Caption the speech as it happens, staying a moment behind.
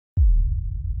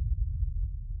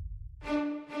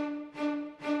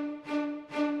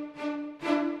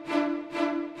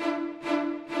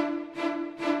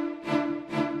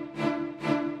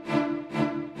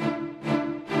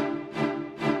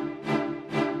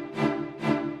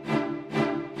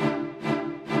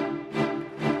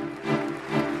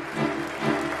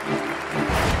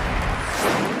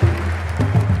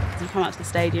out to the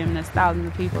stadium and there's thousands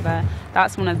of people there.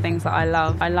 That's one of the things that I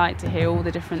love. I like to hear all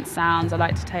the different sounds. I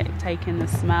like to take in the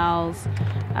smells,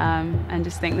 and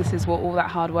just think this is what all that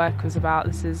hard work was about.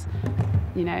 This is,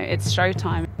 you know, it's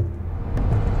showtime.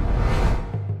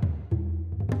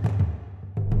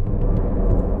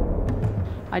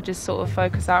 I just sort of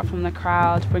focus out from the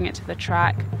crowd, bring it to the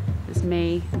track. It's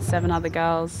me and 7 other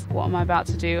girls. What am I about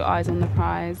to do? Eyes on the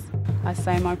prize. I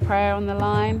say my prayer on the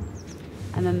line,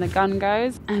 and then the gun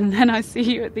goes, and then I see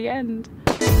you at the end.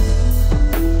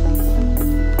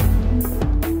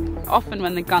 Often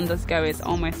when the gun does go, it's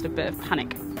almost a bit of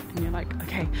panic, and you're like,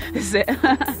 okay, this is it.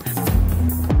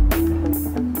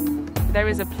 There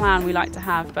is a plan we like to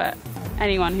have, but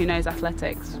anyone who knows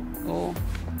athletics or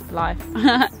life,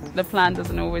 the plan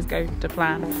doesn't always go to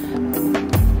plan.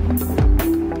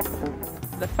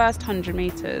 The first 100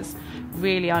 metres,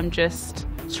 really I'm just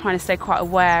trying to stay quite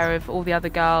aware of all the other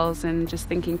girls and just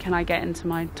thinking, can I get into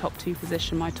my top 2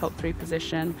 position, my top 3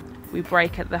 position? We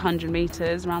break at the 100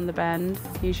 metres around the bend,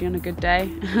 usually on a good day.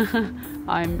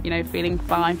 I'm, you know, feeling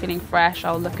fine, feeling fresh.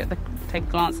 I'll take a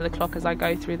glance at the clock as I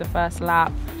go through the first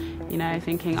lap, you know,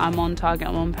 thinking I'm on target,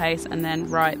 I'm on pace, and then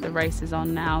right, the race is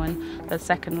on now, and the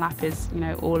second lap is, you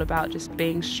know, all about just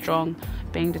being strong,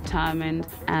 being determined,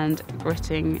 and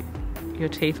gritting your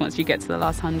teeth once you get to the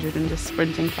last 100 and just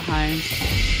sprinting for home.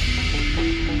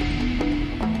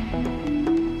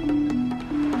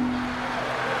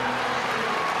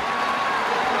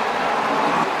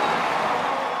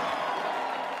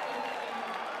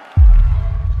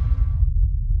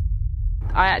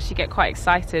 I actually get quite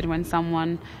excited when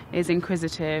someone is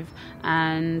inquisitive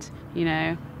and, you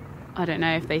know, I don't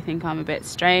know if they think I'm a bit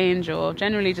strange or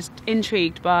generally just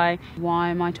intrigued by why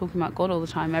am I talking about God all the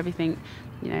time? Everything,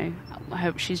 you know, I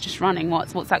hope she's just running.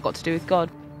 What's that got to do with God?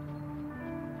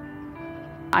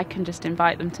 I can just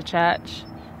invite them to church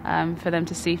for them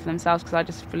to see for themselves, because I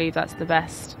just believe that's the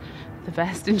best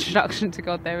introduction to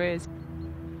God there is.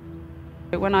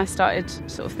 When I started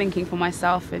sort of thinking for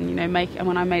myself and, you know, and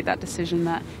when I made that decision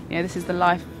that, you know, this is the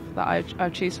life that I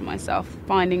choose for myself,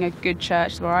 finding a good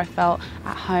church where I felt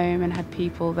at home and had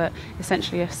people that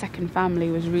essentially a second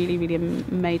family was really, really a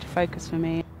major focus for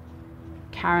me.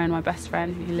 Karen, my best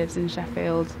friend who lives in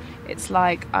Sheffield, it's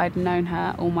like I'd known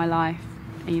her all my life,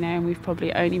 you know, and we've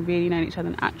probably only really known each other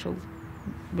in actual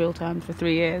real terms for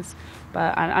 3 years,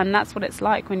 and that's what it's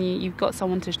like when you've got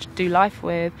someone to do life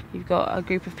with. You've got a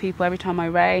group of people. Every time I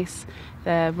race,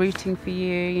 they're rooting for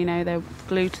you, you know, they're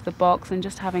glued to the box, and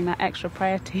just having that extra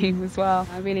prayer team as well.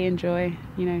 I really enjoy,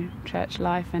 you know, church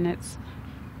life, and it's,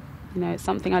 you know, it's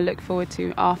something I look forward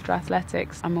to after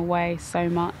athletics. I'm away so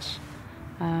much,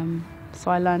 so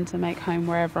I learn to make home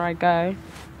wherever I go,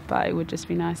 but it would just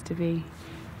be nice to be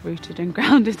rooted and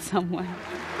grounded somewhere.